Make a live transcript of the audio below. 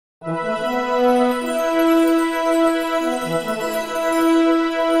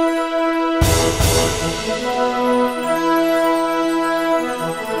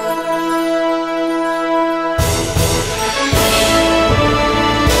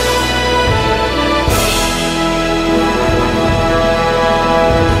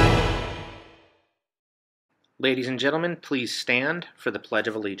Ladies and gentlemen, please stand for the Pledge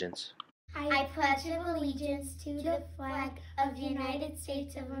of Allegiance. I pledge allegiance to the flag of the United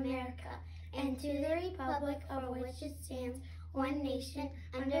States of America and to the republic for which it stands, one nation,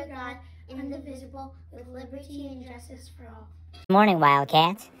 under God, indivisible, with liberty and justice for all. Good morning,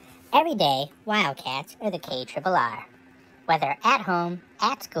 Wildcats. Every day, Wildcats are the KRRR. Whether at home,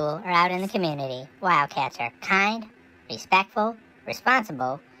 at school, or out in the community, Wildcats are kind, respectful,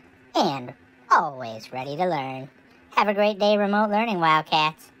 responsible, and always ready to learn. Have a great day, remote learning,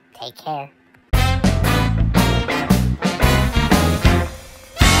 Wildcats. Take care.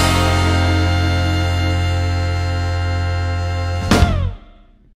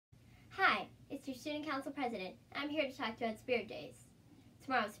 Hi, it's your Student Council President. I'm here to talk to you about Spirit Days.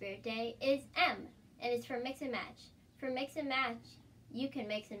 Tomorrow's Spirit Day is M, and it's for Mix and Match. For Mix and Match, you can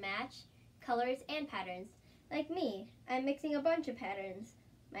mix and match colors and patterns. Like me, I'm mixing a bunch of patterns.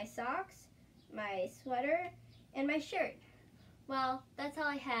 My socks, my sweater, and my shirt. Well, that's all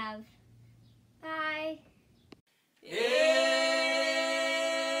I have. Bye. It's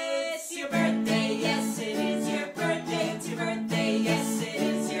your birthday, yes it is your birthday, it's your birthday, yes it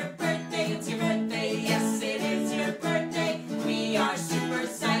is your birthday, it's your birthday, yes it is your birthday. We are super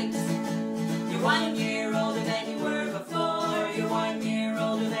psyched. You're 1 year older than you were before. You're 1 year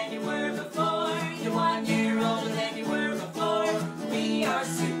older than you were before. You're 1 year older than you were before. We are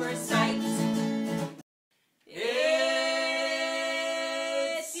super psyched.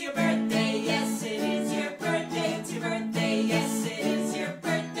 It's your birthday, yes it is your birthday, it's your birthday, yes it is your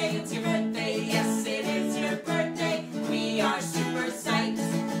birthday, it's your birthday, yes it is your birthday. We are super psyched.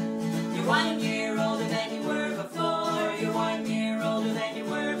 You're 1 year older than you were before. You're 1 year older than you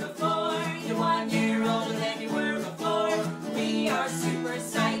were before. You're 1 year older than you were before. We are super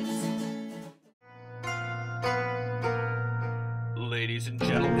psyched. Ladies and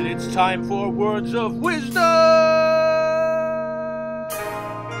gentlemen, it's time for Words of Wisdom!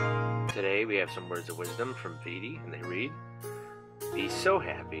 Today we have some words of wisdom from Vidi, and they read, "Be so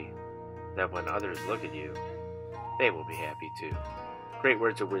happy that when others look at you, they will be happy too." Great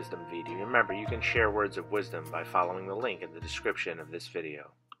words of wisdom, Vidi. Remember, you can share words of wisdom by following the link in the description of this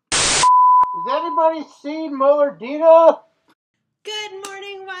video. Has anybody seen Mulardino? Good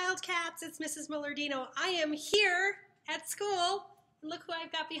morning, Wildcats. It's Mrs. Mulardino. I am here at school. Look who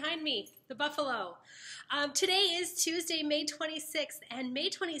I've got behind me, the buffalo. Today is Tuesday, May 26th, and May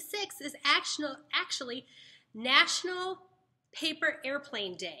 26th is actually National Paper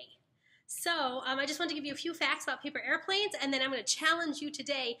Airplane Day. So I just want to give you a few facts about paper airplanes, and then I'm going to challenge you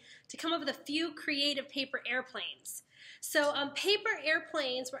today to come up with a few creative paper airplanes. So paper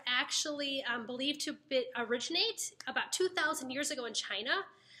airplanes were actually believed to originate about 2,000 years ago in China.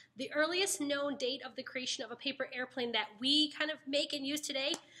 The earliest known date of the creation of a paper airplane that we kind of make and use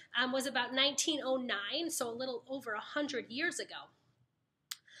today was about 1909, so a little over 100 years ago.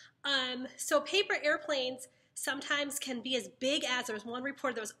 So paper airplanes sometimes can be as big as, there was one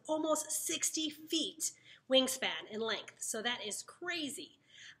report that was almost 60 feet wingspan in length, so that is crazy.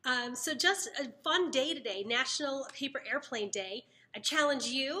 So just a fun day today, National Paper Airplane Day. I challenge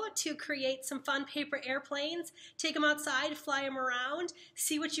you to create some fun paper airplanes, take them outside, fly them around,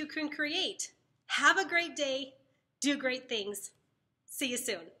 see what you can create. Have a great day, do great things. See you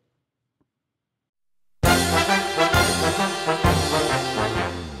soon.